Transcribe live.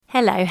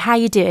Hello, how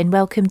you doing?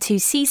 Welcome to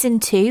Season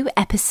 2,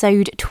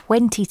 Episode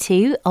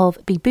 22 of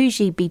Be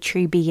Bougie, Be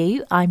True, Be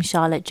You. I'm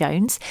Charlotte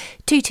Jones.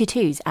 222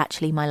 is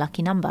actually my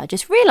lucky number. I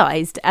just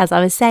realised as I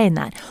was saying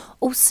that.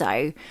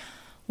 Also,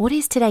 what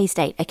is today's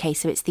date? Okay,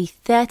 so it's the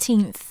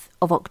 13th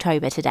of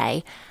October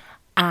today,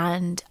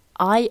 and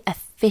I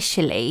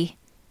officially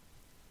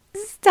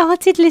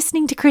started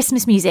listening to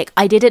Christmas music.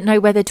 I didn't know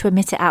whether to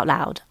admit it out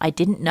loud. I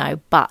didn't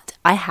know, but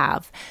I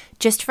have,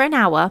 just for an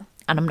hour.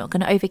 And I'm not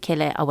going to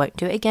overkill it. I won't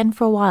do it again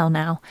for a while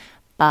now,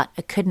 but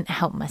I couldn't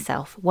help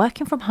myself.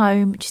 Working from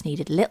home, just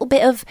needed a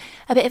bit of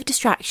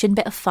distraction,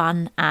 bit of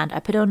fun, and I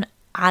put on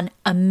an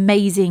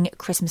amazing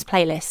Christmas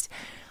playlist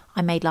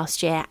I made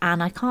last year,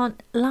 and I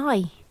can't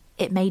lie,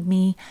 it made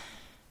me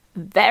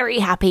very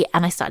happy,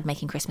 and I started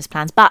making Christmas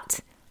plans. But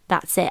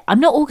that's it.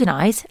 I'm not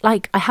organised.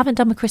 Like, I haven't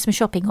done my Christmas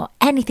shopping or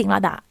anything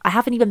like that. I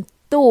haven't even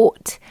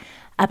thought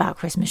about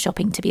Christmas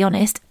shopping, to be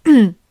honest.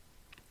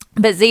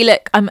 But see,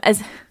 look, I'm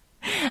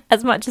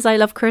as much as I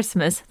love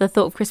Christmas, the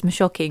thought of Christmas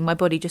shopping, my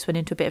body just went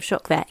into a bit of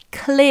shock there,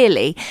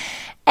 clearly.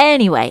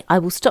 Anyway, I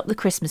will stop the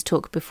Christmas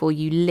talk before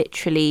you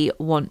literally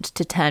want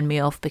to turn me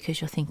off because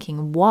you're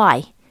thinking,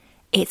 why?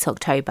 It's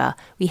October.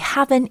 We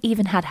haven't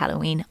even had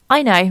Halloween.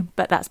 I know,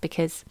 but that's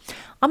because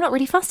I'm not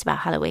really fussed about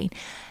Halloween.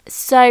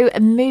 So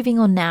moving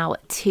on now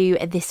to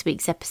this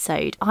week's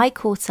episode, I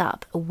caught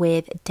up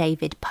with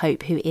David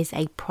Pope, who is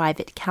a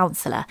private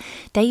counsellor.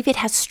 David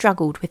has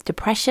struggled with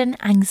depression,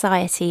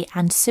 anxiety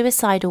and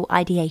suicidal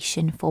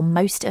ideation for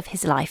most of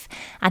his life,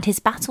 and his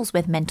battles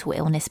with mental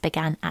illness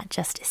began at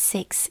just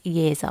 6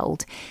 years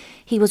old.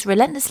 He was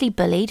relentlessly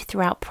bullied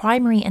throughout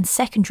primary and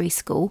secondary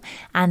school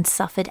and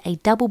suffered a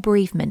double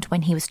bereavement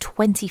when he was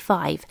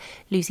 25,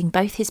 losing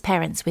both his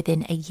parents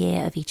within a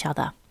year of each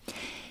other.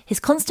 His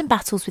constant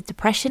battles with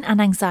depression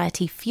and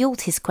anxiety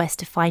fueled his quest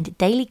to find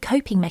daily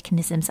coping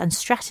mechanisms and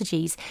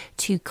strategies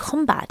to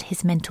combat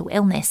his mental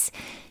illness.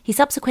 He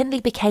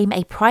subsequently became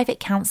a private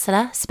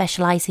counsellor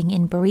specialising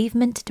in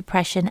bereavement,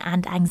 depression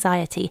and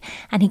anxiety,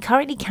 and he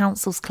currently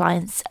counsels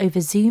clients over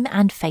Zoom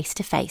and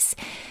face-to-face.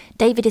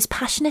 David is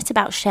passionate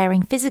about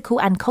sharing physical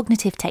and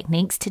cognitive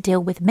techniques to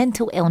deal with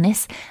mental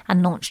illness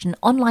and launched an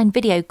online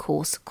video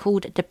course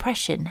called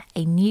Depression,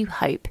 A New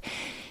Hope.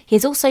 He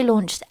has also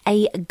launched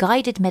a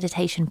guided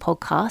meditation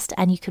podcast,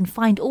 and you can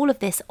find all of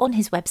this on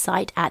his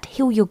website at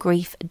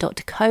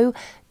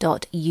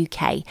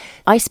healyourgrief.co.uk.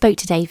 I spoke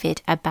to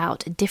David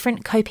about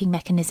different coping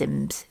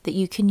mechanisms that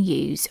you can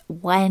use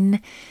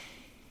when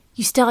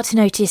you start to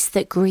notice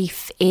that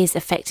grief is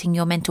affecting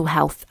your mental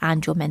health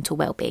and your mental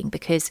well-being,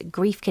 because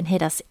grief can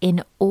hit us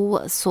in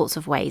all sorts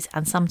of ways,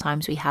 and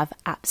sometimes we have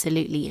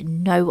absolutely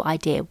no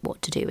idea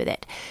what to do with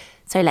it.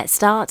 So let's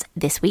start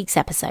this week's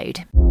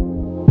episode.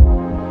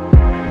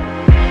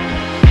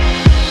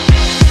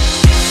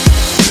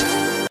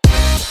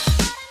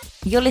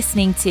 You're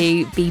listening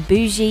to Be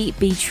Bougie,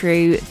 Be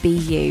True, Be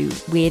You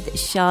with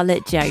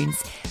Charlotte Jones,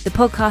 the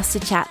podcast to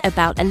chat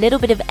about a little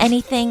bit of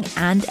anything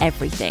and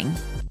everything.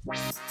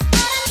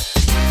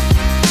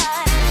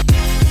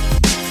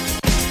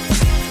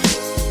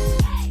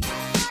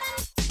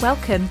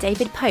 Welcome,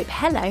 David Pope.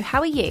 Hello, how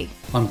are you?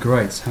 I'm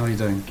great. How are you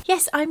doing?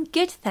 Yes, I'm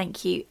good,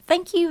 thank you.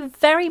 Thank you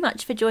very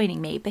much for joining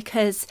me,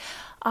 because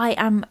I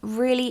am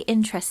really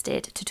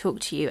interested to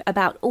talk to you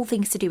about all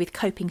things to do with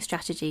coping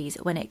strategies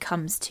when it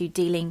comes to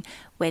dealing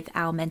with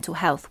our mental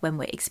health when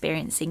we're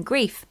experiencing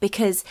grief,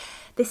 because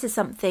this is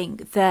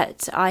something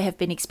that I have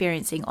been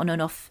experiencing on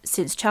and off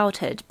since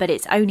childhood, but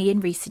it's only in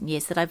recent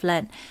years that I've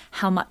learned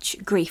how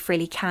much grief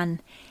really can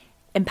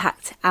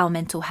impact our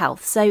mental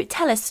health. So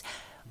tell us,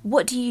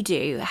 what do you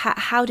do?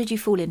 How did you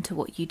fall into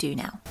what you do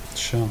now?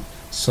 Sure.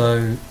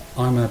 So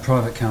I'm a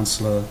private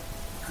counsellor,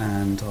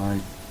 and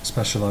I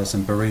specialise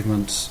in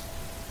bereavement,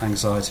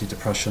 anxiety,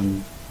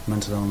 depression,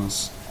 mental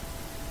illness,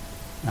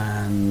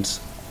 and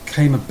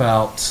came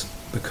about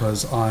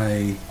because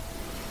I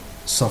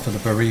suffered a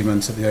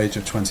bereavement at the age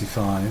of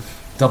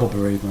 25, double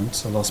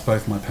bereavement. I lost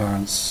both my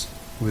parents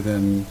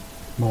within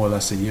more or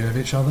less a year of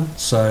each other.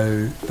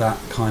 So that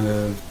kind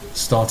of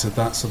started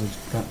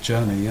that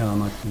journey,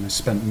 and I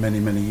spent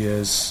many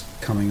years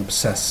becoming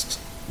obsessed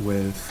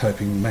with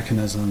coping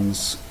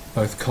mechanisms,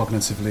 both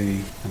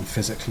cognitively and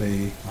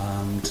physically,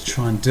 to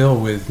try and deal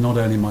with not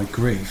only my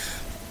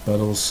grief,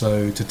 but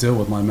also to deal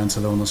with my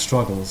mental illness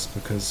struggles,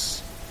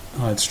 because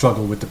I had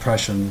struggled with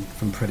depression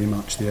from pretty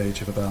much the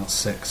age of about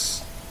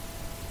 6.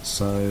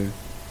 So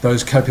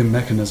those coping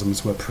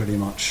mechanisms were pretty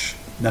much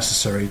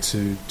necessary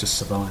to just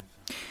survive.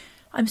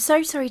 I'm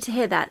so sorry to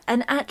hear that.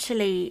 And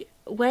actually,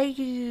 where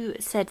you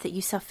said that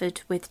you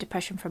suffered with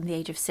depression from the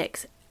age of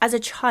 6, as a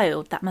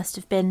child, that must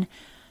have been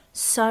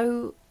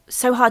so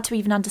hard to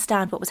even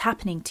understand what was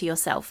happening to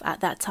yourself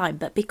at that time.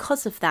 But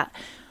because of that,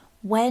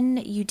 when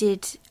you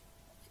did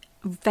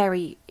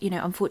very,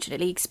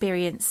 unfortunately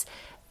experience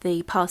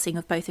the passing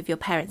of both of your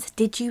parents,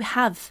 did you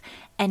have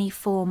any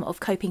form of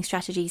coping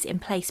strategies in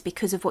place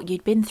because of what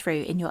you'd been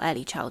through in your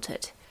early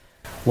childhood?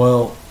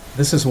 Well,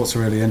 this is what's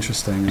really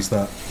interesting, is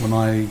that when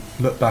I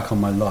look back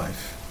on my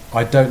life,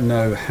 I don't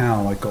know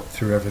how I got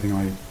through everything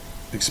I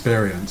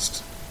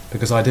experienced,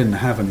 because I didn't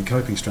have any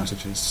coping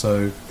strategies.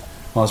 So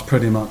I was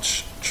pretty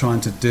much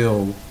trying to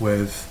deal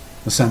with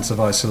the sense of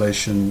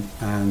isolation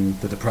and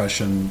the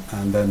depression,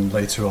 and then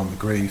later on the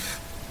grief,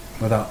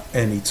 without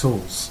any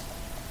tools,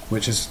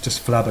 which is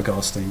just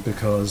flabbergasting,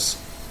 because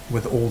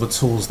with all the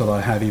tools that I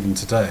have even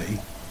today,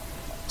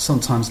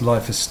 sometimes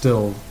life is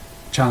still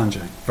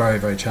challenging, very,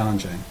 very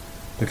challenging,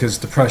 because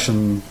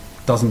depression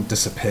doesn't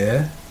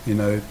disappear.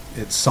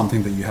 It's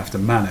something that you have to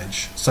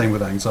manage. Same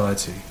with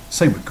anxiety,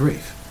 same with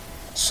grief.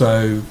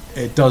 So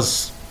it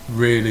does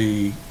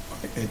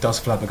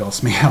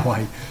flabbergast me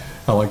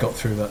how I got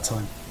through that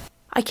time.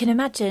 I can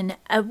imagine.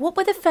 What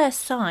were the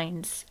first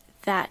signs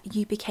that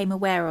you became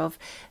aware of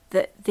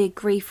that the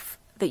grief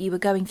that you were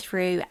going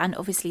through, and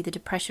obviously the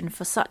depression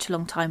for such a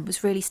long time,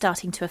 was really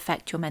starting to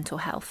affect your mental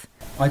health?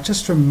 I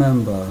just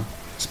remember,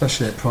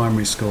 especially at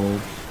primary school,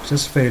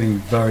 just feeling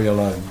very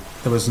alone.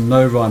 There was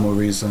no rhyme or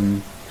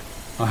reason.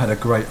 I had a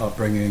great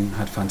upbringing,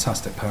 had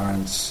fantastic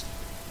parents,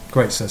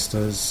 great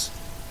sisters,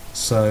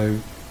 so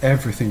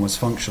everything was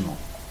functional.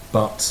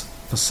 But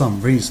for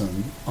some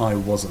reason, I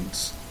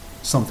wasn't.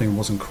 Something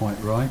wasn't quite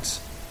right.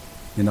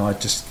 I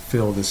just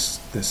feel this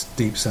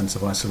deep sense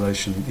of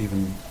isolation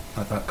even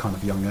at that kind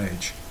of young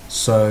age.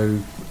 So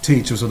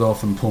teachers would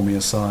often pull me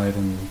aside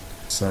and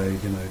say,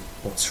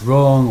 what's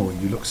wrong, or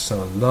you look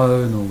so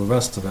alone, all the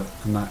rest of it,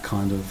 and that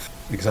kind of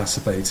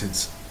exacerbated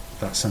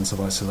that sense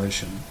of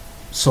isolation.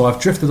 So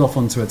I've drifted off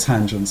onto a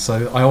tangent,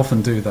 so I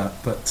often do that,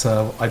 but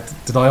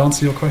did I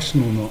answer your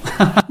question or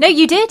not? No,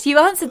 you did. You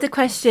answered the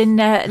question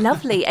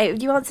lovely.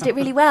 You answered it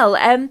really well.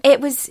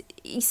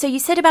 So you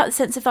said about the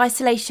sense of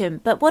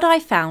isolation, but what I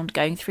found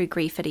going through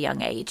grief at a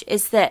young age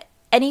is that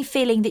any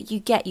feeling that you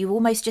get, you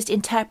almost just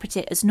interpret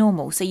it as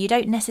normal. So you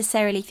don't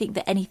necessarily think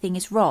that anything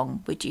is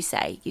wrong, would you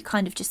say? You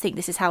kind of just think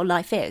this is how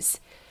life is.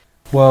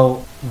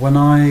 Well,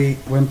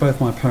 when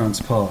both my parents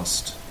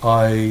passed,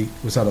 I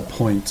was at a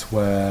point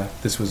where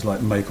this was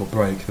like make or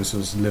break. This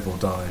was live or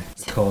die,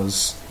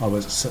 because I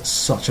was at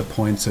such a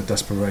point of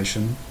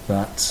desperation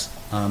that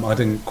I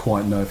didn't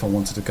quite know if I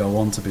wanted to go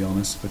on, to be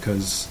honest,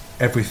 because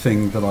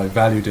everything that I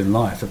valued in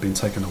life had been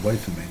taken away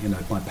from me.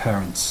 My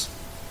parents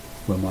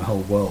were my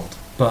whole world.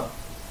 But,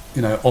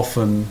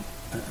 often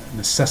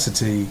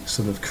necessity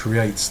sort of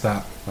creates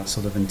that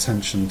sort of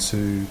intention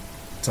to,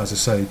 as I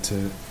say,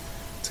 to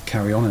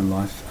carry on in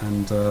life.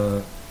 And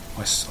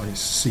I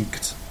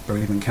seeked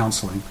bereavement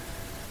counselling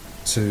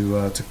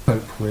to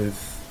cope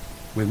with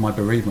my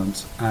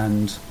bereavement.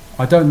 And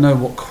I don't know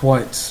what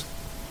quite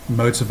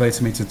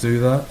motivated me to do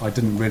that. I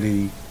didn't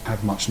really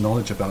have much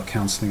knowledge about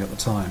counselling at the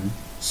time.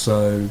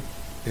 So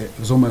it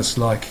was almost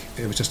like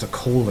it was just a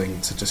calling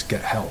to just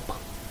get help.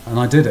 And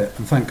I did it,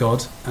 and thank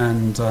God.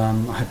 And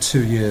I had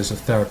 2 years of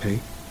therapy,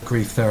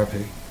 grief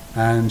therapy,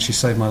 and she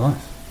saved my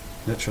life.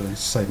 Literally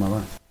saved my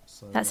life.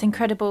 So, that's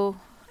incredible.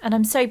 And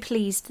I'm so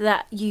pleased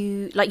that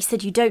you, like you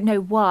said, you don't know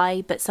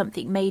why, but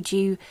something made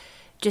you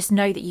just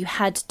know that you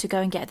had to go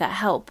and get that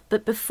help.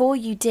 But before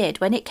you did,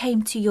 when it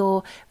came to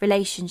your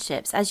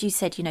relationships, as you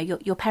said,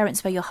 your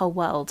parents were your whole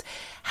world.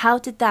 How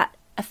did that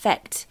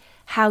affect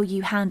how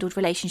you handled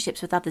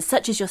relationships with others,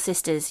 such as your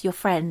sisters, your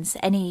friends,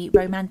 any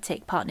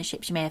romantic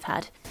partnerships you may have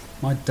had?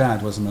 My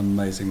dad was an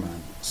amazing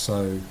man.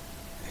 So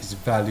his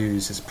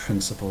values, his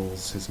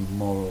principles, his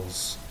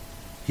morals,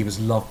 he was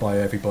loved by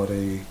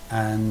everybody.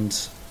 And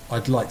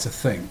I'd like to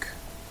think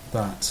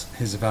that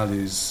his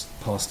values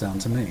passed down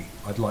to me.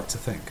 I'd like to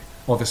think.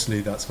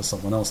 Obviously, that's for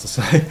someone else to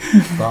say.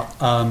 But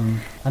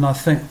and I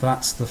think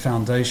that's the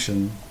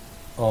foundation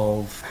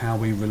of how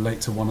we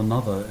relate to one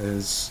another,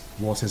 is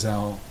what has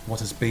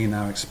been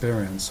our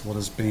experience,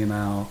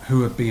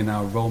 who have been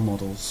our role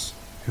models,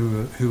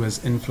 who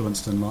has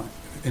influenced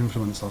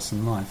us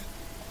in life.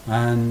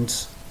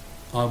 And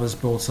I was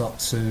brought up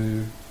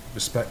to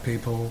respect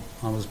people.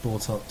 I was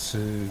brought up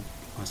to,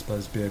 I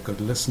suppose, be a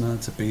good listener,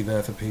 to be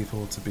there for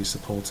people, to be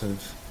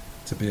supportive,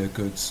 to be a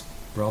good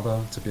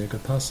brother, to be a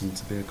good person,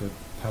 to be a good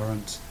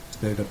parent, to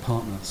be a good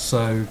partner.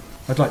 So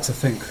I'd like to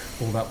think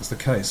all that was the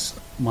case.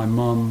 My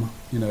mum,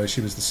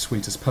 she was the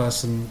sweetest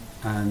person,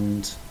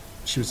 and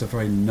she was a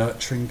very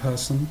nurturing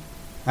person.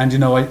 And,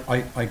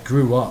 I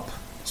grew up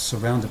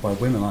surrounded by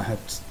women. I had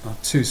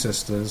 2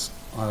 sisters,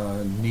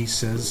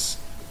 nieces,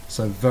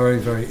 so very,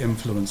 very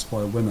influenced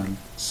by women.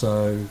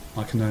 So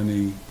I can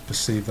only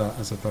perceive that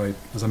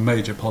as a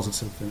major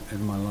positive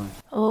in my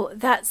life. Oh,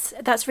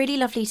 that's really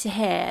lovely to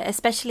hear,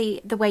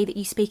 especially the way that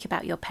you speak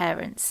about your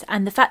parents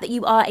and the fact that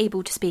you are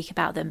able to speak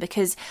about them,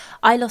 because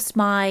I lost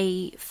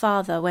my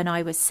father when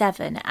I was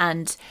 7,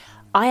 and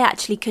I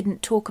actually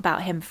couldn't talk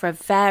about him for a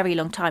very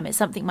long time. It's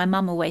something my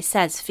mum always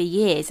says for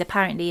years.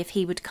 Apparently, if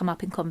he would come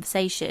up in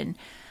conversation,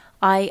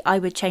 I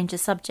would change the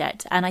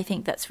subject. And I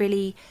think that's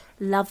really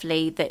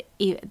lovely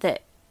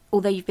that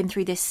although you've been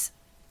through this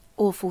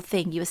awful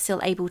thing, you are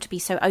still able to be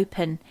so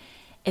open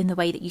in the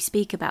way that you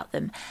speak about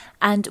them.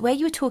 And where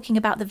you were talking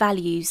about the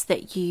values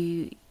that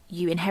you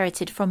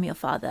inherited from your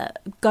father,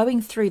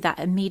 going through that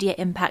immediate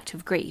impact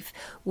of grief,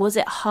 was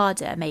it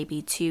harder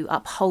maybe to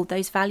uphold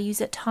those values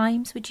at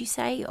times, would you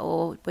say?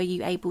 Or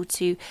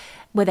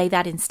were they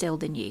that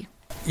instilled in you?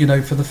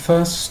 For the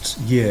first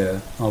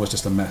year, I was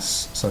just a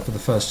mess. So for the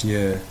first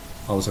year,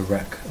 I was a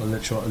wreck,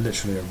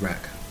 literally a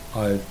wreck.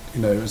 It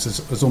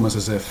was almost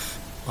as if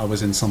I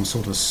was in some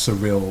sort of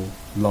surreal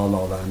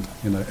la-la land.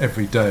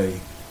 Every day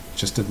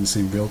just didn't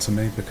seem real to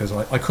me because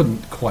I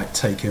couldn't quite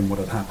take in what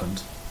had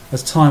happened.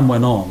 As time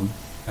went on,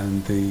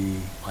 and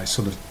I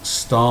sort of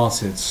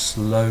started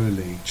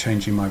slowly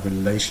changing my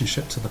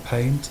relationship to the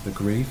pain, to the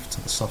grief,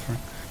 to the suffering.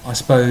 I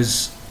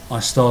suppose I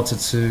started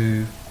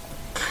to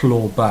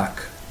claw back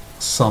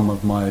some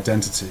of my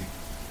identity,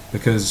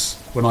 because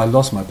when I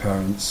lost my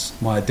parents,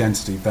 my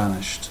identity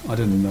vanished. I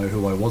didn't know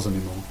who I was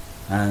anymore.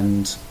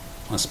 And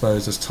I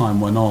suppose as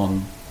time went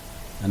on,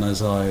 and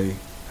as I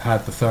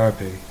had the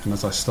therapy, and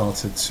as I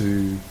started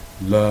to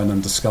learn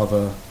and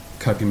discover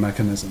coping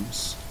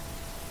mechanisms,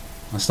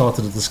 I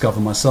started to discover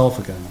myself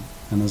again.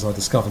 And as I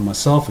discovered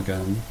myself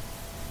again,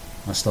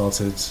 I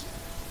started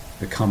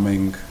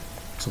becoming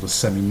sort of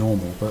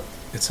semi-normal. But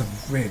it's a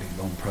really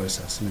long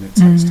process. It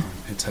takes time.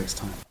 It takes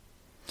time.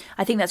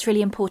 I think that's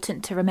really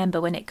important to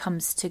remember when it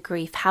comes to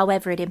grief.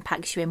 However it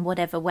impacts you in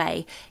whatever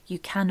way, you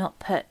cannot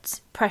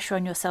put pressure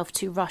on yourself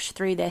to rush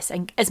through this,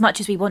 and as much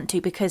as we want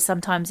to, because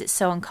sometimes it's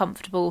so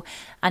uncomfortable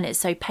and it's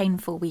so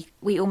painful.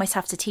 We almost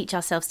have to teach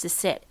ourselves to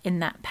sit in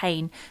that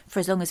pain for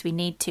as long as we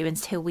need to,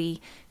 until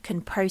we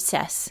can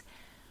process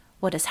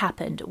what has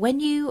happened. When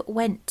you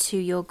went to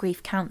your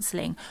grief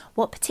counselling,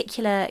 what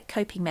particular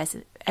coping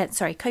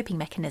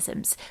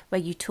mechanisms were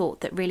you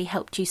taught that really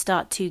helped you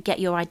start to get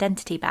your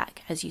identity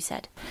back, as you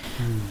said?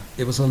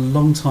 It was a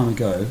long time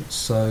ago,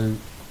 so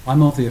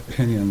I'm of the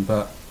opinion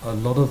that a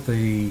lot of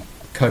the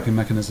coping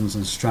mechanisms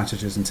and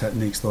strategies and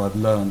techniques that I've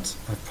learnt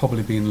have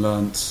probably been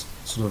learnt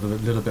sort of a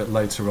little bit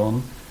later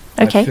on.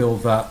 Okay. I feel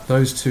that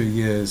those 2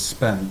 years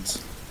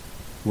spent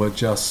were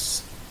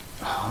just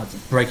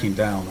breaking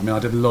down. I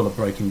did a lot of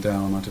breaking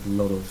down. I did a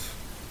lot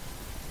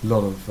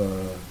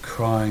of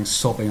crying,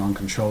 sobbing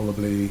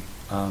uncontrollably.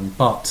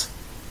 But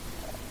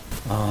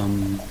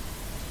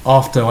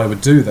after I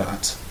would do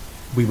that,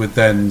 we would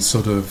then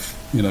sort of,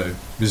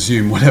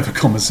 resume whatever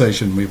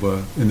conversation we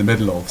were in the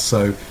middle of.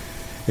 So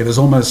it was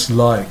almost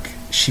like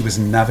she was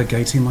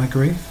navigating my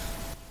grief.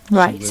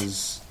 Right. She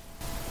was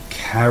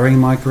carrying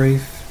my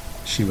grief.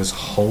 She was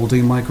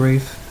holding my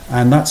grief.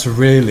 And that's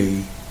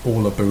really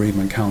all a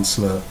bereavement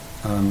counsellor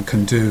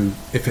can do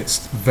if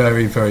it's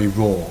very, very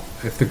raw.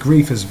 If the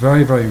grief is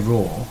very, very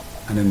raw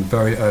and in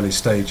very early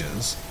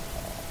stages,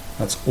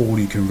 that's all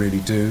you can really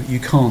do. You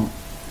can't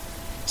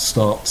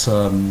start,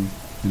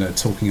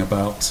 talking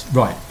about,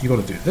 right, you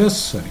got to do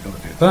this and you got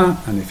to do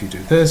that, and if you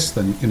do this,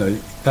 then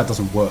that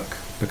doesn't work,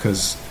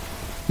 because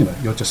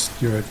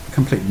you're a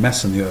complete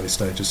mess in the early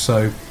stages.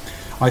 So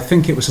I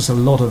think it was just a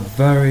lot of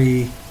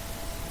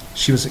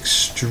she was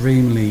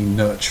extremely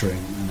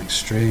nurturing and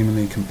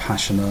extremely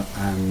compassionate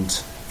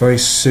and very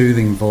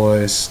soothing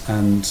voice,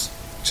 and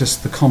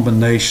just the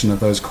combination of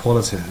those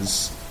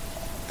qualities,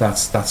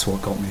 that's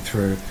what got me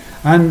through.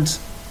 And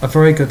a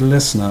very good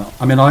listener.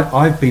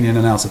 I've been in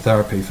and out of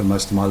therapy for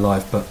most of my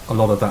life, but a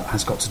lot of that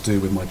has got to do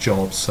with my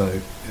job. So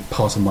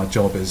part of my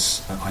job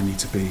is I need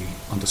to be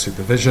under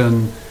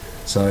supervision.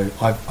 So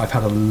I've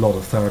had a lot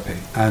of therapy,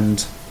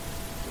 and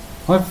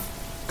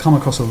I've come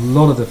across a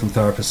lot of different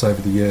therapists over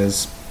the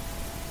years,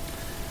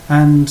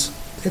 and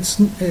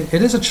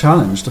it is a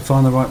challenge to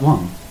find the right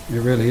one. It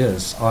really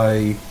is.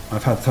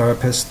 I've had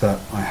therapists that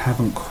I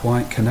haven't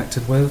quite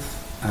connected with,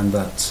 and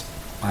that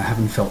I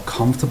haven't felt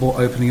comfortable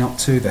opening up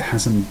to. There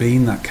hasn't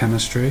been that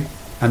chemistry,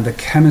 and the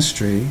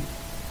chemistry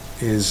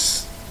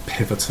is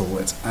pivotal.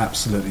 It's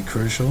absolutely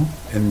crucial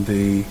in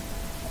the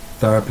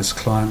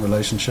therapist-client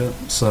relationship.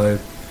 So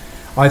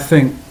I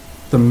think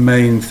the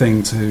main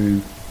thing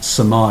to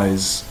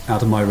surmise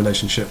out of my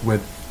relationship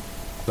with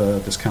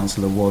this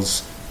counsellor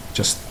was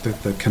just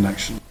the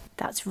connection.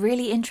 That's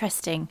really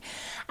interesting.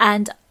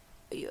 And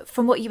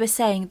from what you were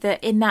saying,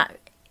 that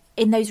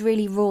in those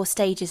really raw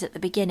stages at the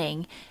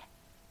beginning,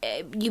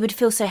 you would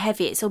feel so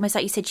heavy. It's almost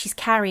like you said, she's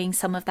carrying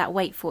some of that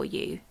weight for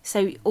you.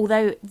 So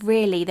although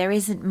really there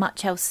isn't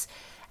much else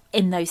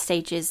in those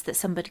stages that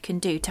somebody can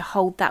do to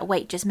hold that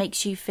weight, just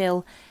makes you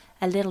feel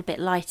a little bit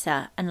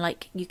lighter and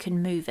like you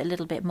can move a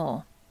little bit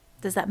more.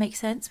 Does that make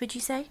sense, would you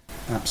say?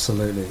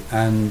 Absolutely.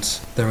 And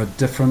there are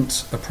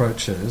different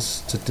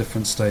approaches to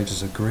different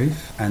stages of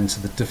grief and to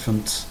the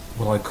different,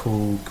 what I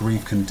call,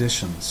 grief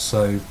conditions.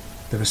 So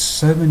there are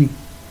so many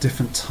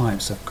different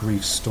types of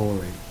grief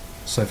story.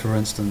 So for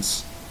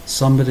instance,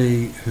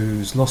 somebody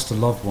who's lost a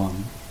loved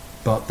one,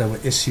 but there were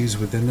issues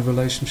within the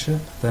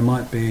relationship, there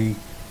might be,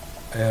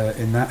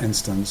 in that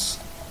instance,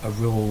 a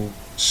real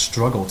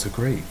struggle to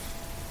grieve.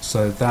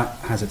 So that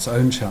has its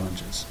own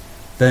challenges.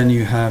 Then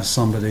you have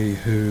somebody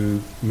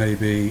who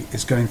maybe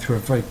is going through a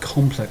very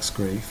complex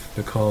grief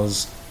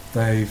because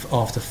they've,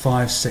 after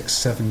 5, 6,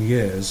 7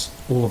 years,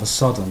 all of a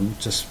sudden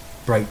just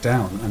break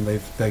down, and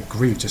their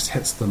grief just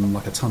hits them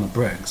like a ton of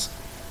bricks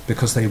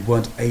because they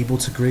weren't able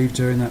to grieve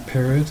during that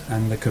period,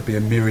 and there could be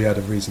a myriad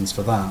of reasons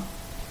for that.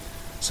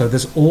 So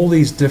there's all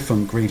these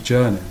different grief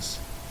journeys,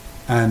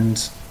 and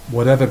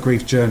whatever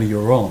grief journey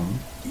you're on,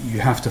 you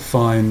have to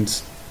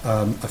find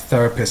a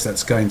therapist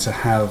that's going to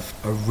have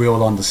a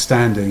real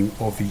understanding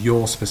of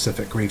your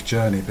specific grief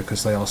journey,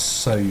 because they are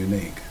so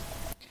unique.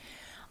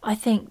 I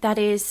think that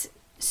is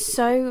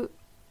so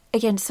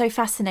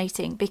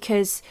fascinating,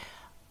 because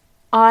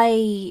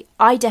I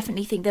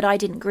definitely think that I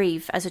didn't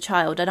grieve as a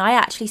child, and I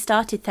actually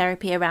started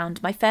therapy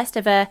around my first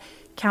ever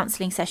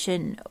counselling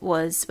session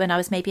was when I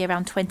was maybe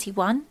around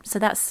 21, so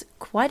that's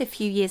quite a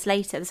few years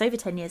later. That's over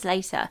 10 years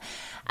later,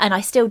 and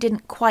I still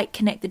didn't quite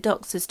connect the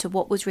dots as to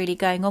what was really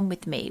going on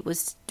with me. It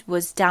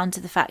was down to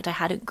the fact I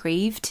hadn't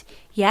grieved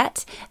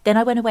yet. Then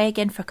I went away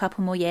again for a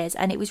couple more years,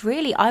 and it was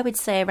really, I would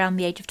say, around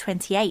the age of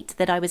 28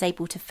 that I was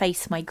able to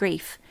face my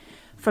grief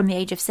from the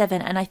age of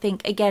 7. And I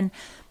think, again,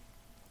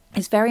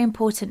 it's very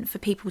important for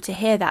people to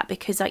hear that,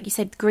 because like you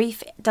said,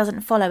 grief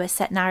doesn't follow a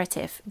set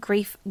narrative.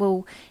 Grief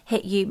will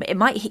hit you. It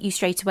might hit you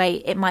straight away.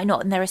 It might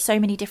not. And there are so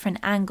many different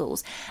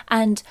angles.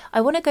 And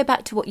I want to go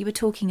back to what you were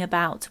talking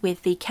about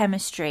with the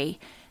chemistry,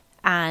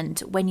 and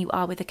when you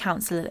are with a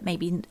counsellor that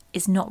maybe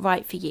is not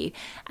right for you.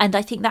 And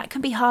I think that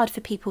can be hard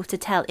for people to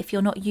tell if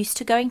you're not used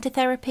to going to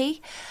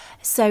therapy.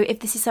 So if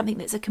this is something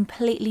that's a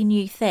completely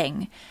new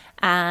thing,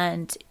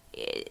 and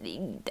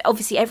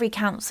obviously every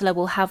counsellor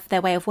will have their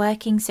way of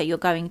working, so you're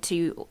going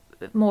to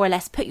more or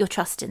less put your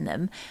trust in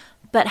them,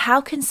 but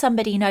how can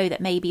somebody know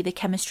that maybe the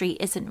chemistry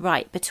isn't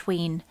right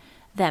between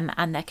them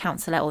and their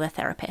counsellor or their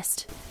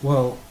therapist?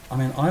 Well, I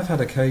mean, I've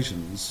had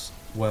occasions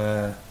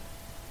where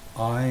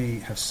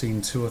I have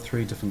seen 2 or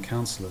 3 different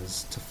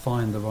counsellors to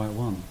find the right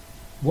one.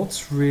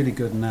 What's really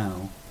good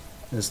now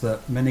is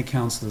that many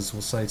counsellors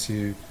will say to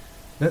you,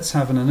 let's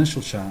have an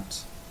initial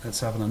chat,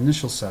 let's have an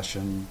initial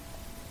session.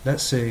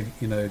 Let's see,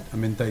 I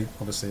mean, they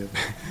obviously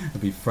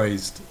it'll be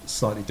phrased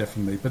slightly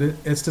differently, but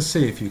it's to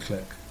see if you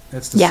click.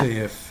 It's to see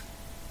if,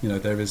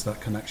 there is that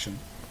connection.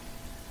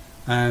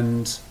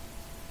 And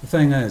the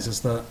thing is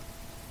that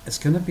it's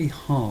going to be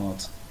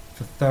hard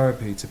for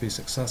therapy to be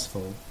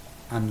successful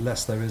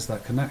unless there is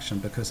that connection,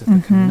 because if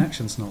the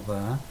connection's not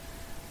there,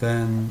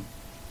 then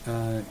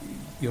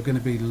you're going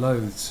to be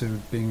loath to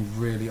being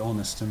really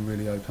honest and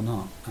really open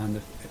up. And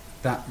if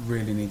that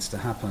really needs to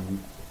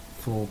happen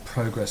for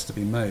progress to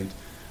be made.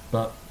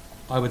 But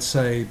I would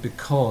say,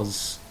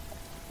 because,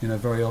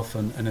 very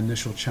often an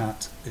initial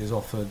chat is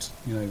offered,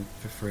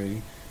 for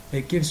free,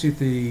 it gives you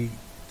the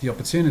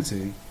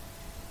opportunity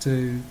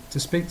to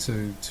speak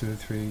to 2 or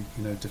 3,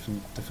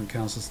 different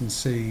counsellors and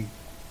see,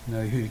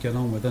 who you get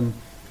on with. And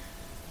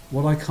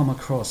what I come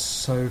across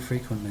so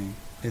frequently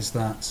is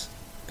that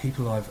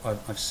people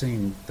I've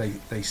seen,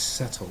 they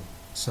settle.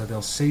 So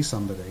they'll see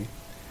somebody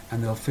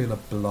and they'll feel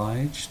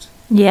obliged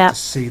to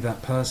see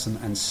that person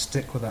and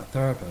stick with that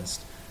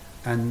therapist.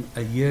 And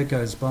a year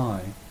goes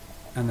by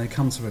and they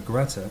come to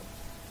regret it,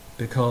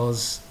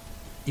 because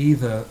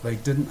either they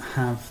didn't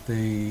have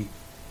they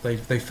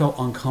felt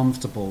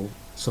uncomfortable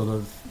sort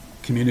of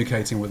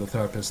communicating with a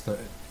therapist, that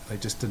they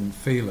just didn't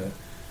feel it,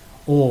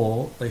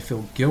 or they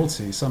feel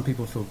guilty. Some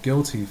people feel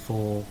guilty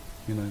for,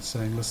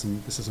 saying,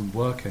 listen, this isn't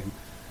working.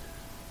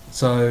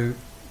 So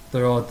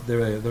there are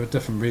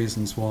different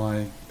reasons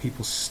why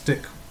people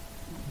stick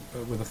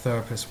with a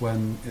therapist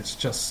when it's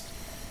just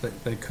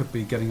that they could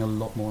be getting a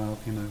lot more out,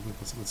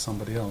 with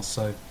somebody else.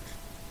 So,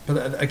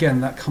 but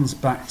again, that comes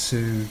back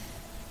to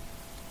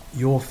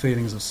your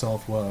feelings of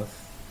self-worth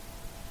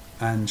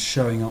and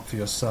showing up for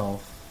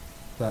yourself.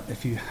 That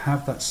if you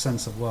have that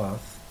sense of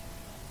worth,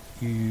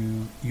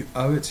 you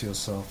owe it to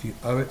yourself. You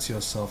owe it to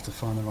yourself to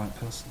find the right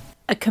person.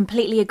 I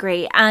completely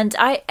agree. And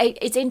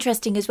it's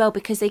interesting as well,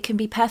 because they can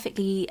be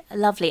perfectly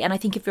lovely. And I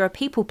think if you're a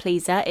people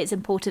pleaser, it's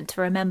important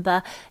to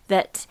remember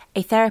that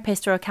a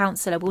therapist or a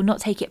counsellor will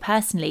not take it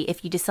personally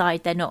if you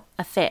decide they're not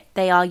a fit.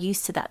 They are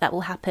used to that. That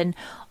will happen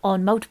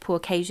on multiple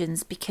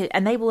occasions,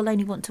 and they will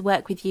only want to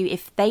work with you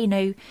if they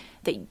know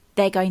that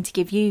they're going to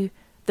give you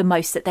the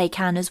most that they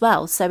can as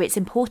well. So it's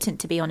important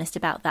to be honest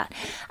about that.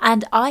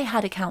 And I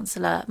had a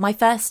counsellor, my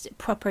first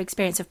proper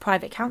experience of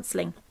private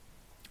counselling,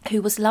 who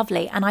was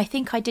lovely, and I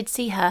think I did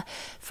see her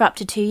for up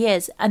to 2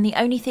 years. And the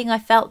only thing I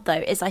felt, though,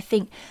 is I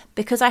think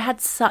because I had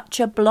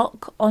such a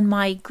block on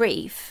my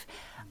grief,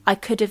 I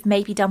could have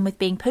maybe done with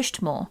being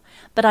pushed more.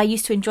 But I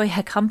used to enjoy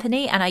her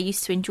company, and I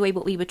used to enjoy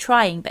what we were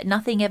trying, but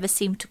nothing ever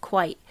seemed to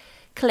quite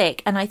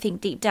click. And I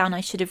think deep down I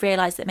should have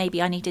realised that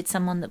maybe I needed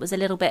someone that was a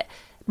little bit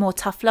more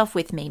tough love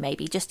with me,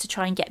 maybe just to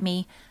try and get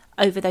me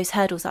over those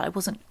hurdles that I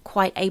wasn't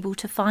quite able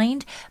to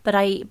find. But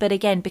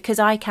again, because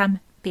I can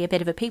be a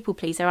bit of a people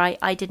pleaser,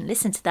 I didn't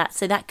listen to that.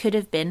 So that could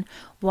have been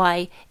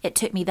why it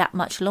took me that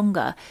much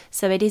longer.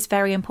 So it is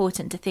very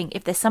important to think,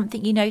 if there's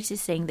something you're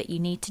noticing that you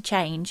need to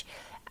change,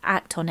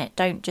 act on it.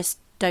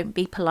 Don't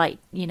be polite,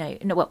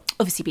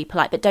 obviously be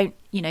polite, but don't,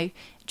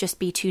 just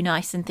be too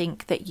nice and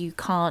think that you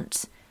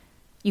can't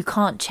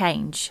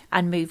change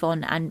and move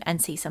on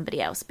and see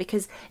somebody else.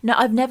 Because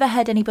I've never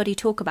heard anybody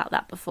talk about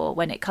that before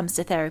when it comes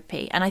to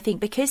therapy. And I think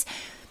because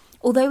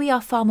although we are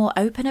far more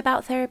open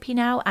about therapy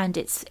now, and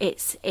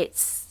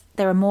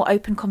there are more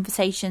open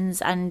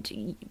conversations,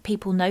 and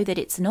people know that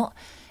it's not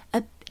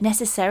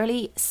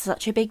necessarily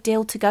such a big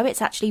deal to go.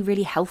 It's actually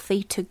really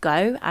healthy to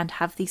go and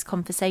have these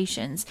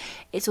conversations.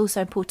 It's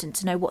also important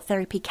to know what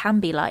therapy can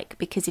be like,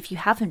 because if you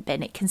haven't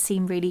been, it can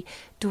seem really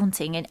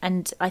daunting.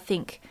 And I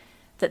think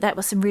that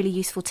was some really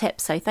useful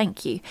tips, so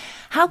thank you.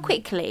 How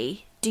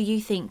quickly do you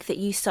think that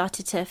you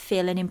started to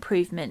feel an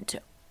improvement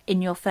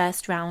in your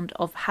first round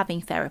of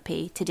having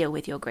therapy to deal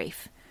with your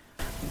grief?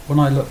 When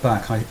I look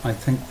back, I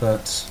think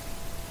that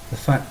the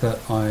fact that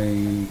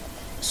I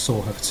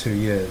saw her for 2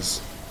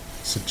 years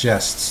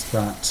suggests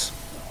that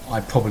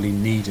I probably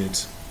needed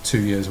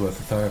 2 years worth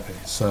of therapy.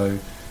 So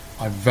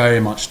I very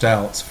much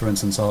doubt, for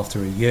instance, after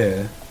a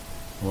year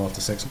or after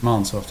 6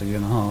 months or after a year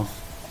and a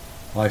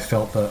half, I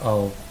felt that,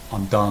 oh,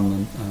 I'm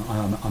done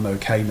and I'm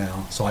okay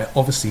now. So I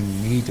obviously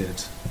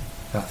needed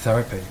that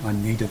therapy. I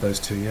needed those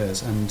 2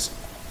 years. And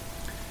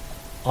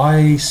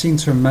I seem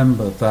to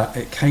remember that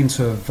it came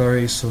to a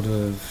very sort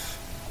of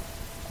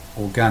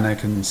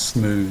organic and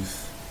smooth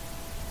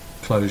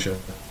closure.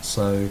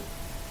 So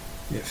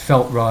it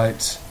felt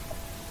right.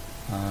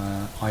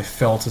 I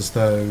felt as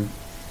though,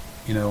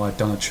 I'd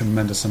done a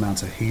tremendous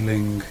amount of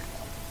healing,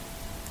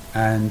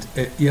 and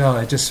it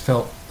just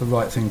felt the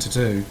right thing to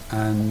do.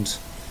 And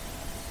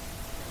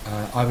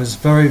I was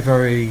very,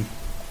 very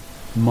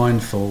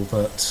mindful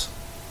that,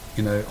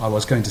 I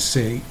was going to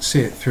see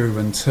it through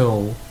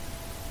until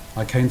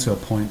I came to a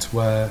point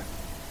where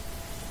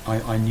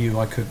I knew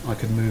I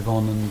could move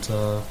on and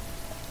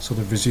sort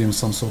of resume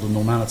some sort of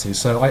normality.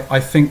 So I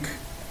think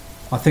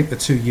the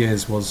 2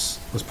 years was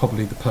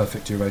probably the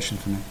perfect duration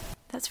for me.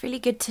 That's really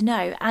good to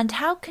know. And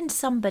how can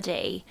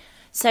somebody...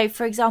 So,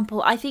 for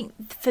example, I think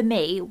for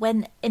me,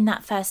 when in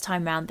that first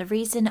time round, the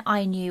reason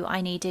I knew I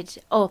needed...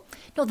 or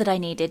not that I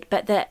needed,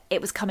 but that it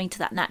was coming to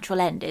that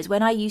natural end is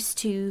when I used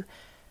to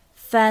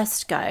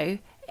first go...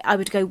 I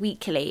would go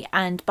weekly,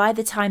 and by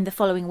the time the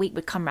following week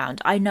would come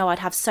round, I know I'd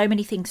have so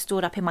many things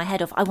stored up in my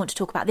head of, I want to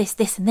talk about this,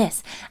 this and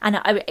this,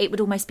 and it would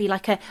almost be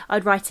like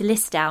I'd write a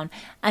list down,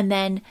 and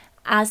then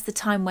as the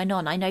time went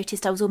on, I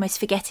noticed I was almost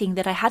forgetting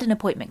that I had an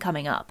appointment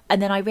coming up,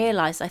 and then I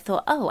realised, I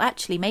thought, oh,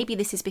 actually, maybe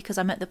this is because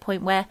I'm at the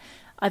point where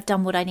I've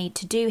done what I need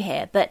to do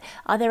here. But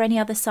are there any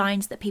other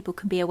signs that people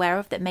can be aware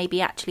of that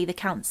maybe actually the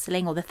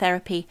counselling or the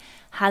therapy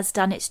has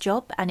done its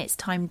job and it's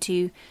time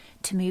to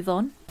move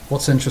on?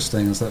 What's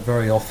interesting is that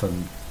very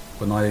often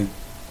when I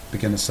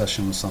begin a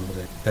session with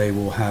somebody, they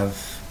will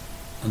have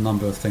a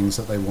number of things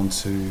that they want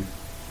to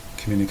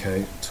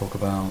communicate, talk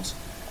about,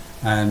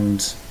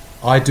 and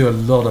I do a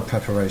lot of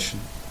preparation.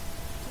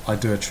 I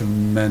do a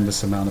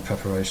tremendous amount of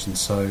preparation.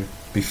 So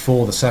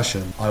before the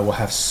session, I will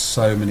have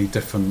so many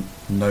different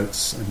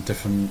notes and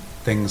different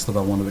things that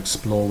I want to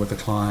explore with the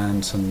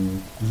client,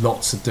 and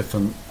lots of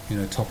different,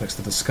 topics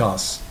to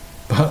discuss.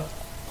 But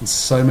on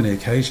so many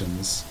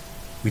occasions,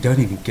 we don't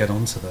even get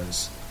onto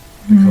those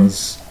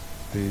because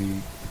the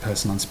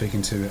person I'm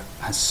speaking to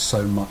has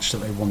so much that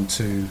they want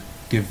to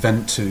give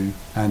vent to,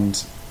 and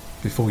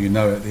before you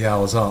know it, the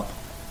hour's up,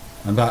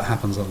 and that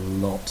happens a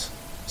lot.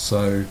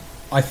 So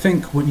I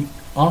think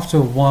after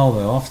a while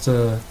though,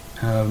 after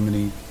however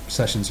many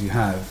sessions you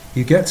have,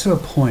 you get to a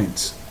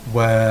point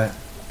where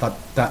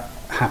that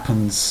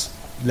happens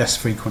less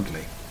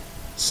frequently.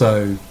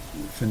 So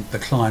the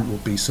client will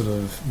be sort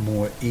of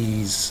more at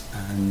ease,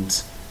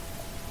 and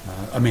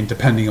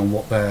depending on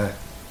what their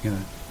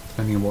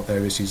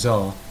issues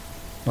are.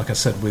 Like I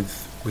said,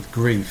 with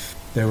grief,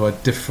 there are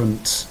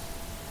different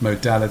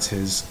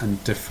modalities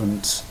and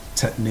different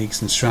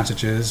techniques and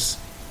strategies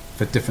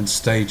for different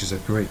stages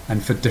of grief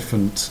and for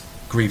different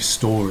grief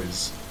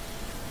stories.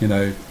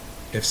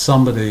 If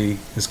somebody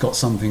has got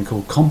something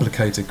called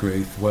complicated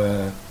grief,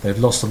 where they've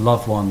lost a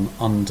loved one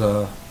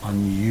under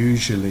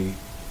unusually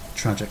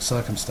tragic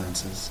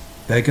circumstances,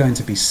 they're going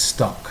to be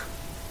stuck.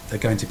 They're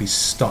going to be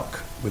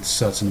stuck with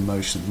certain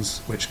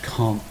emotions which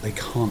they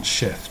can't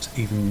shift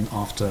even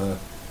after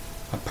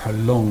a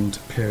prolonged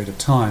period of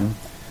time,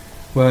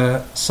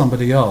 where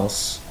somebody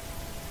else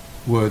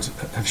would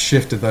have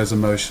shifted those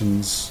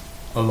emotions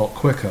a lot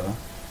quicker,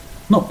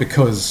 not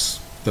because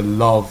the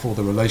love or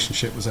the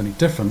relationship was any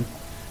different,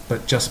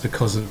 but just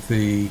because of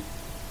the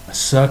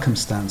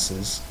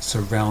circumstances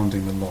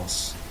surrounding the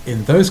loss.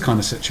 In those kind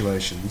of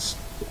situations,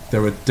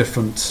 there are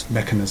different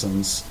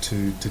mechanisms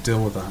to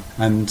deal with that,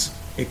 and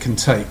it can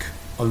take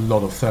a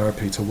lot of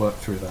therapy to work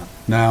through that.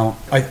 Now,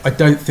 I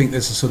don't think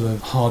there's a sort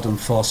of hard and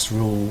fast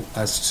rule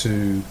as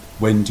to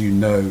when do you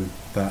know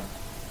that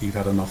you've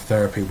had enough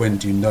therapy, when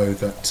do you know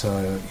that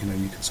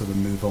you can sort of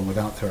move on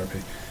without therapy.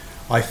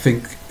 I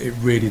think it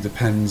really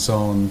depends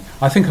on...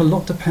 I think a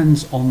lot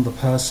depends on the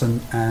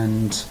person,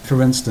 and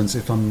for instance,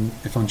 if I'm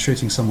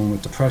treating someone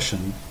with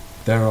depression,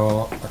 there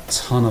are a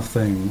ton of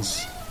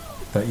things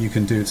that you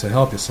can do to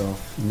help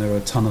yourself, and there are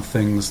a ton of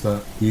things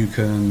that you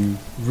can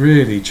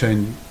really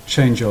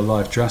change your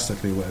life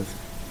drastically with,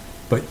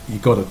 but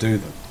you've got to do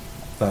them.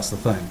 That's the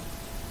thing.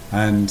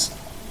 And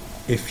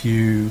if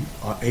you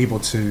are able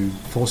to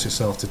force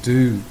yourself to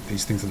do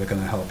these things that are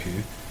going to help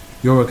you,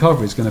 your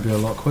recovery is going to be a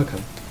lot quicker.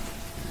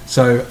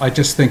 So I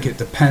just think it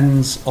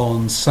depends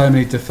on so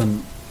many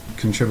different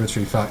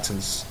contributory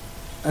factors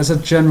as a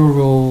general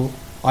rule,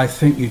 I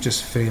think you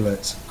just feel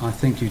it. I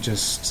think you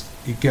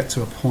get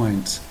to a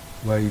point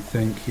where you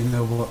think, you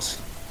know what,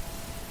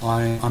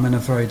 I'm in a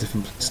very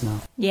different place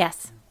now.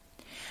 Yes.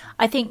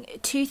 I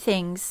think two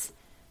things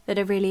that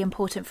are really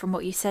important from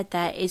what you said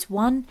there is,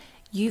 one,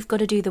 you've got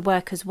to do the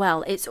work as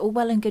well. It's all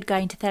well and good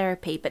going to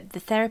therapy, but the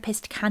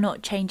therapist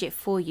cannot change it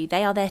for you.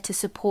 They are there to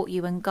support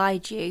you and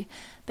guide you,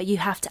 but you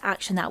have to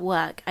action that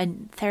work.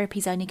 And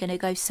therapy's only going to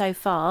go so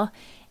far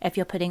if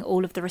you're putting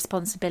all of the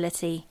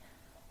responsibility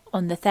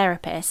on the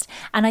therapist.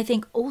 And I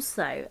think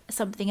also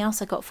something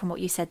else I got from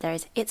what you said there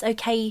is, it's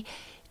okay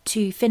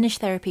to finish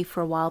therapy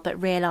for a while,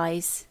 but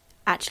realise,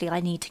 actually, I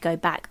need to go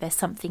back. There's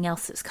something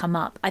else that's come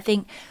up. I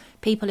think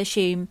people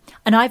assume,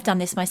 and I've done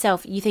this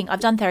myself, you think, I've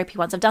done therapy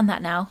once, I've done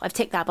that now, I've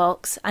ticked that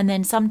box. And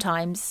then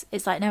sometimes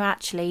it's like, no,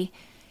 actually,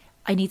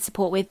 I need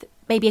support with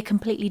maybe a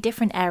completely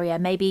different area.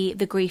 Maybe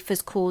the grief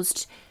has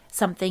caused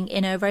something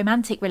in a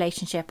romantic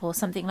relationship or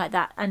something like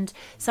that. And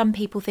some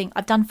people think,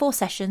 I've done 4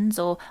 sessions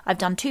or I've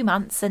done 2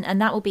 months and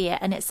that will be it.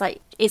 And it's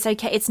like, it's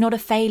okay. It's not a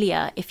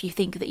failure if you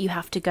think that you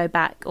have to go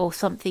back or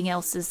something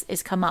else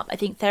has come up. I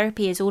think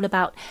therapy is all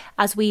about,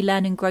 as we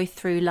learn and grow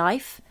through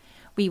life,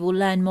 we will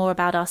learn more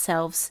about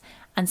ourselves.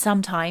 And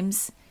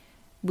sometimes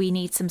we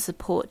need some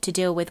support to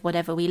deal with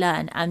whatever we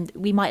learn. And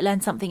we might learn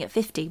something at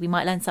 50, we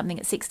might learn something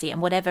at 60,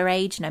 and whatever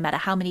age, no matter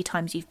how many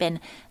times you've been,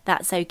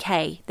 that's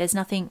okay. There's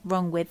nothing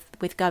wrong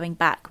with going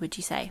back, would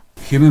you say?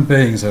 Human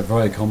beings are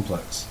very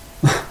complex.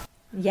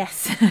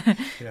 Yes.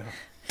 Yeah.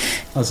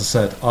 As I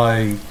said,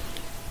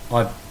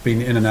 I've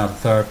been in and out of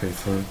therapy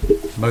for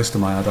most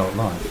of my adult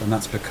life, and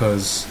that's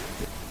because,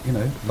 you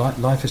know,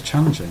 life is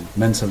challenging.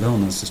 Mental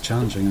illness is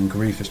challenging and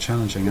grief is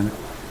challenging, and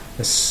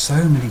there's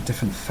so many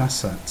different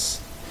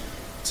facets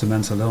to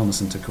mental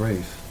illness and to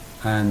grief,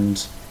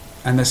 and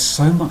there's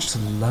so much to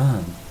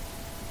learn.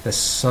 There's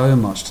so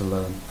much to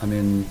learn. I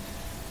mean,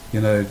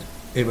 you know,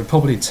 it would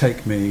probably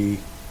take me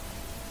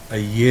a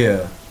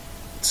year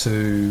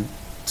to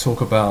talk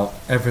about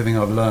everything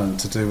I've learned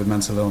to do with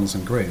mental illness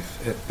and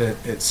grief.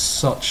 It's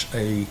such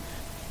a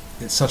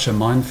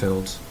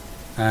minefield,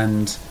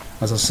 and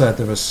as I said,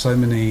 there are so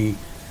many.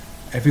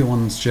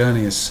 Everyone's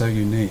journey is so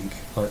unique.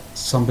 Like,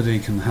 somebody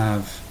can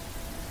have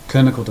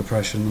clinical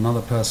depression,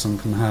 another person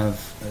can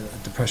have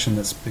a depression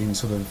that's been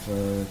sort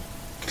of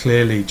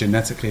clearly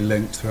genetically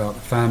linked throughout the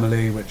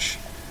family, which,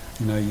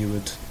 you know, you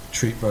would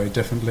treat very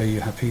differently. You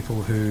have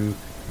people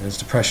whose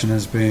depression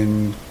has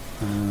been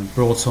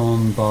brought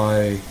on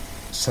by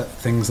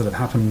things that have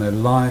happened in their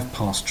life,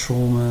 past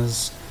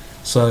traumas.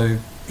 So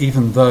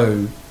even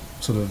though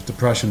sort of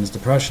depression is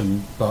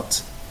depression,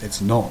 but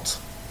it's not.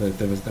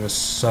 There are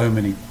so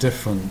many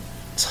different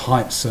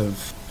types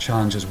of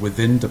challenges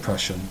within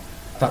depression.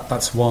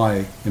 That's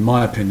why, in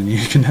my opinion, you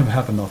can never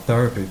have enough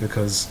therapy,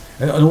 because,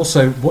 and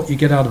also what you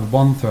get out of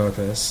one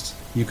therapist,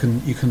 you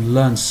can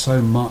learn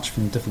so much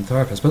from different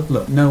therapists. But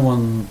look, no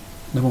one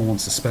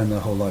wants to spend their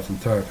whole life in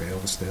therapy.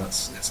 Obviously,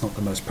 it's not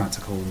the most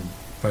practical and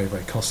very,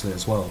 very costly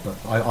as well. But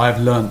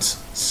I've learnt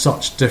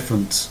such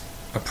different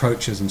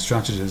approaches and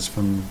strategies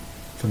from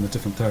the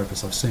different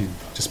therapists I've seen,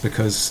 just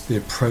because the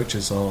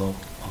approaches are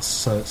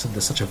so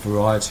there's such a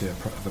variety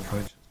of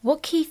approaches.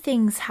 What key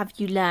things have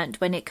you learned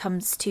when it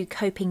comes to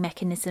coping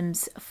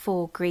mechanisms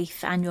for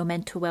grief and your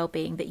mental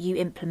well-being that you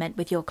implement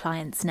with your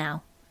clients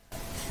now?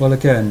 Well,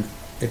 again,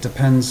 it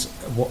depends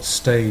what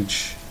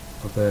stage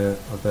of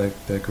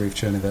their grief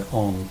journey they're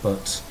on,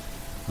 but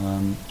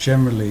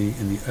generally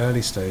in the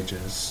early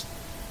stages,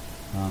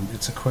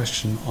 it's a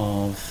question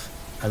of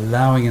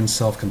allowing in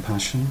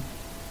self-compassion.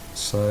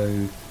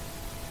 So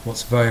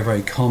what's very,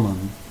 very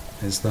common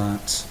is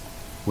that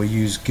we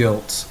use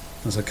guilt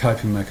as a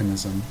coping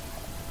mechanism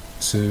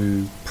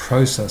to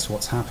process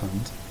what's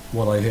happened.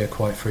 What I hear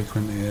quite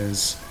frequently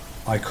is,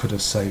 I could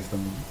have saved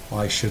them.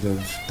 I should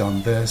have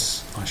done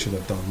this. I should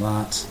have done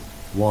that.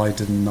 Why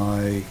didn't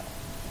I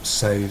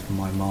save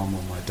my mum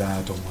or my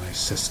dad or my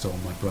sister or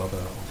my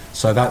brother?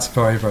 So that's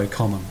very, very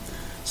common.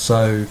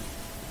 So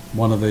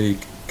one of the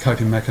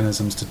coping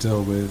mechanisms to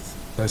deal with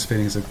those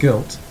feelings of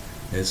guilt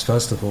is,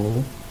 first of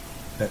all,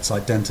 let's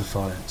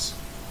identify it.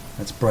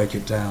 Let's break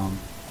it down.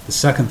 The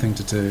second thing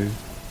to do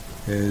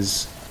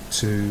is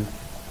to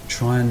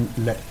try and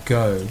let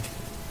go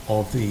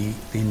of the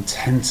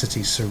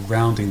intensity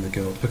surrounding the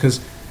guilt,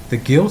 because the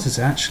guilt is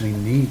actually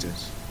needed.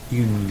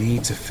 You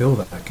need to feel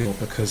that guilt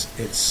because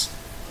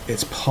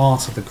it's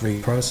part of the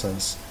grief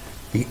process.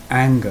 The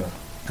anger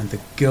and the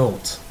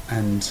guilt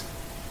and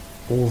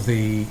all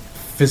the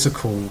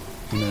physical,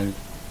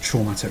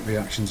 traumatic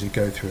reactions you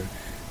go through,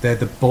 they're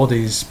the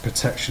body's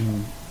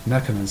protection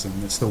mechanism.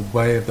 It's the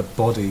way of the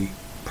body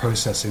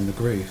processing the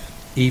grief.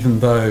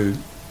 Even though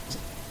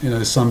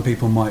some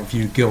people might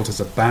view guilt as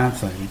a bad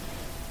thing,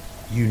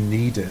 you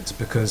need it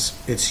because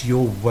it's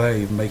your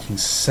way of making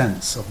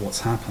sense of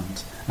what's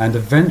happened. And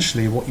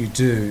eventually what you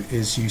do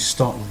is you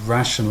start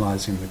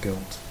rationalizing the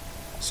guilt.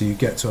 So you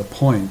get to a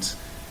point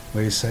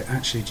where you say,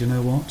 actually, do you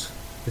know what?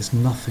 There's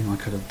nothing I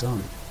could have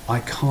done. I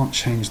can't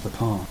change the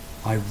past.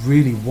 I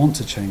really want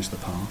to change the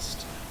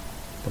past,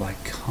 but I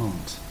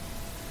can't.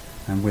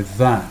 And with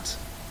that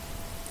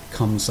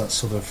comes that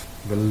sort of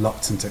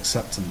reluctant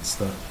acceptance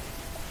that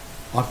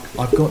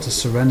I've got to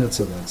surrender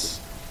to this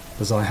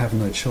because I have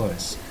no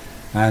choice.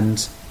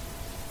 And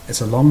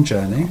it's a long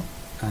journey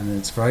and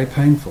it's very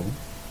painful,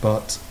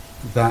 but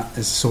that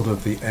is sort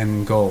of the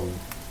end goal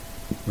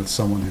with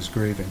someone who's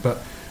grieving.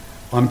 But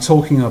I'm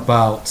talking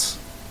about,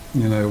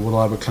 what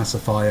I would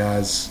classify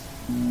as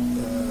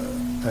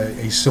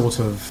a sort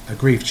of a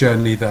grief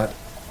journey that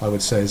I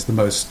would say is the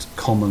most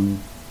common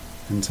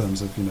in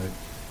terms of, you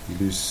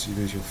lose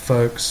your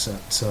folks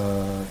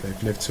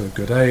they've lived to a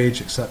good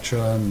age,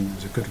 etc., and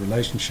there's a good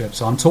relationship.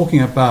 So I'm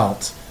talking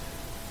about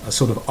a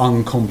sort of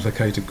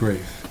uncomplicated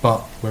grief,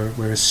 but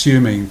we're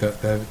assuming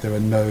that there are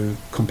no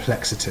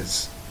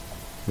complexities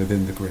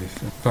within the grief.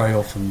 Very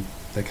often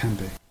they can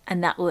be.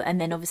 And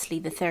then obviously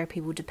the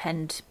therapy will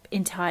depend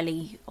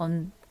entirely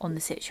on the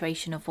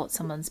situation of what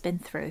someone's been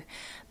through.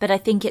 But I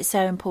think it's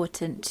so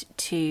important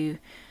to,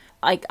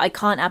 I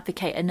can't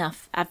advocate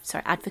enough.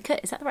 Advocate,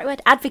 is that the right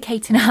word?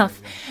 Advocate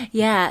enough.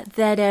 Yeah,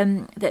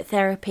 that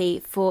therapy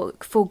for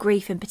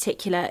grief in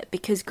particular,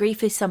 because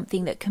grief is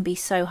something that can be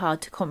so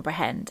hard to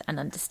comprehend and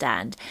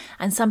understand.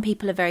 And some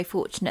people are very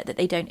fortunate that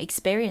they don't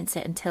experience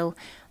it until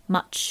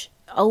much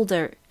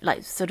older,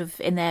 like sort of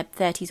in their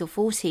 30s or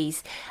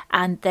 40s,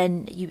 and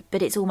then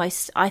but it's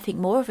almost, I think,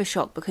 more of a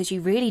shock because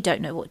you really don't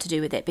know what to do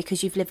with it,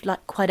 because you've lived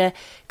like quite a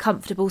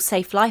comfortable,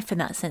 safe life in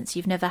that sense.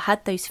 You've never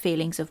had those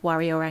feelings of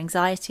worry or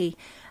anxiety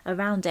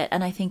around it,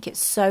 and I think it's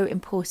so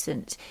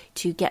important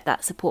to get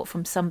that support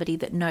from somebody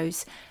that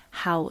knows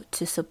how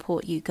to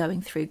support you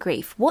going through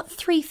grief. What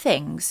 3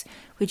 things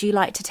would you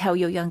like to tell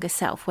your younger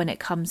self when it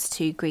comes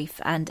to grief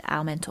and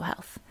our mental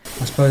health?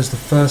 I suppose the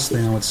first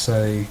thing I would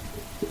say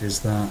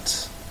is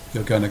that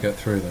you're going to get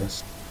through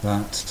this,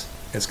 that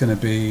it's going to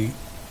be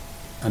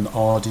an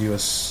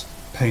arduous,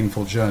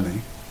 painful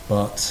journey,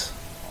 but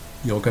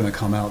you're going to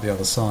come out the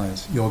other side.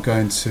 You're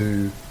going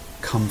to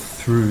come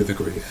through the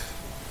grief.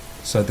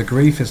 So the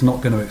grief is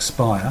not going to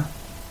expire,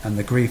 and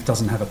the grief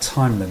doesn't have a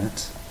time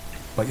limit,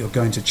 but you're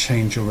going to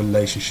change your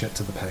relationship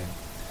to the pain.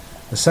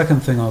 The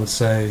second thing I would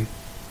say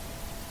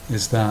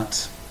is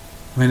that,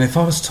 if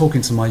I was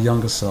talking to my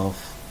younger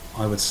self,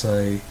 I would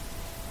say,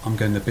 I'm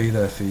going to be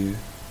there for you.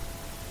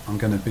 I'm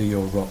going to be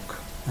your rock.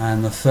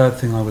 And the third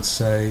thing I would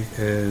say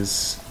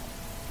is,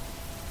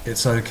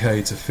 it's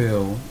okay to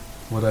feel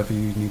whatever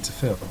you need to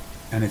feel.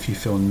 And if you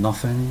feel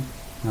nothing,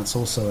 that's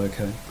also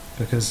okay.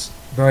 Because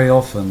very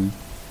often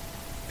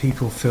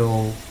people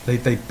feel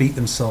they beat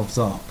themselves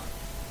up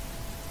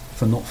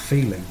for not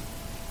feeling,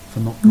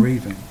 for not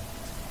grieving.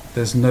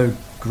 There's no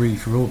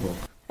grief rulebook.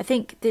 I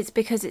think it's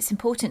because it's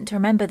important to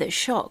remember that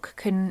shock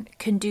can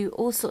do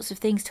all sorts of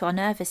things to our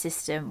nervous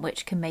system,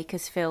 which can make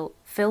us feel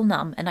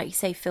numb and, like you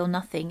say, feel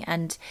nothing.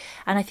 And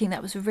I think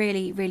that was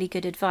really, really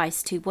good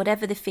advice. To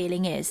whatever the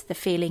feeling is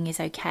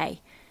okay.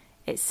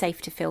 It's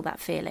safe to feel that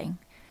feeling.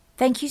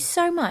 Thank you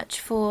so much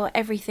for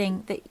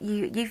everything that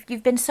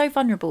you've been so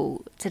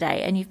vulnerable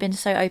today, and you've been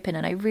so open,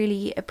 and I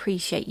really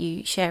appreciate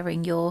you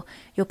sharing your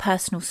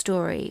personal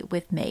story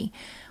with me.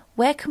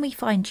 Where can we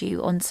find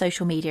you on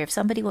social media? If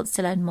somebody wants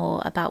to learn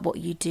more about what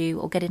you do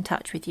or get in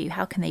touch with you,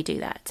 how can they do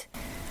that?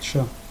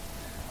 Sure.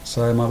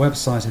 So my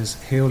website is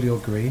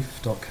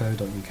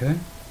healyourgrief.co.uk,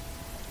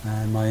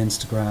 and my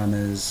Instagram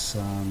is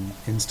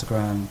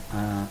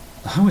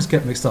I always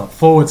get mixed up,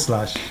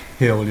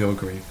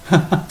 /healyourgrief.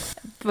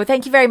 Well,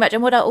 thank you very much.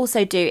 And what I'll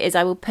also do is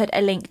I will put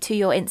a link to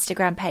your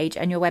Instagram page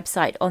and your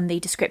website on the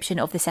description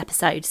of this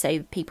episode,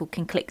 so people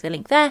can click the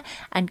link there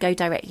and go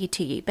directly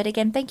to you. But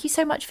again, thank you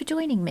so much for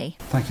joining me.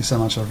 Thank you so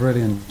much. I've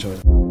really enjoyed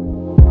it.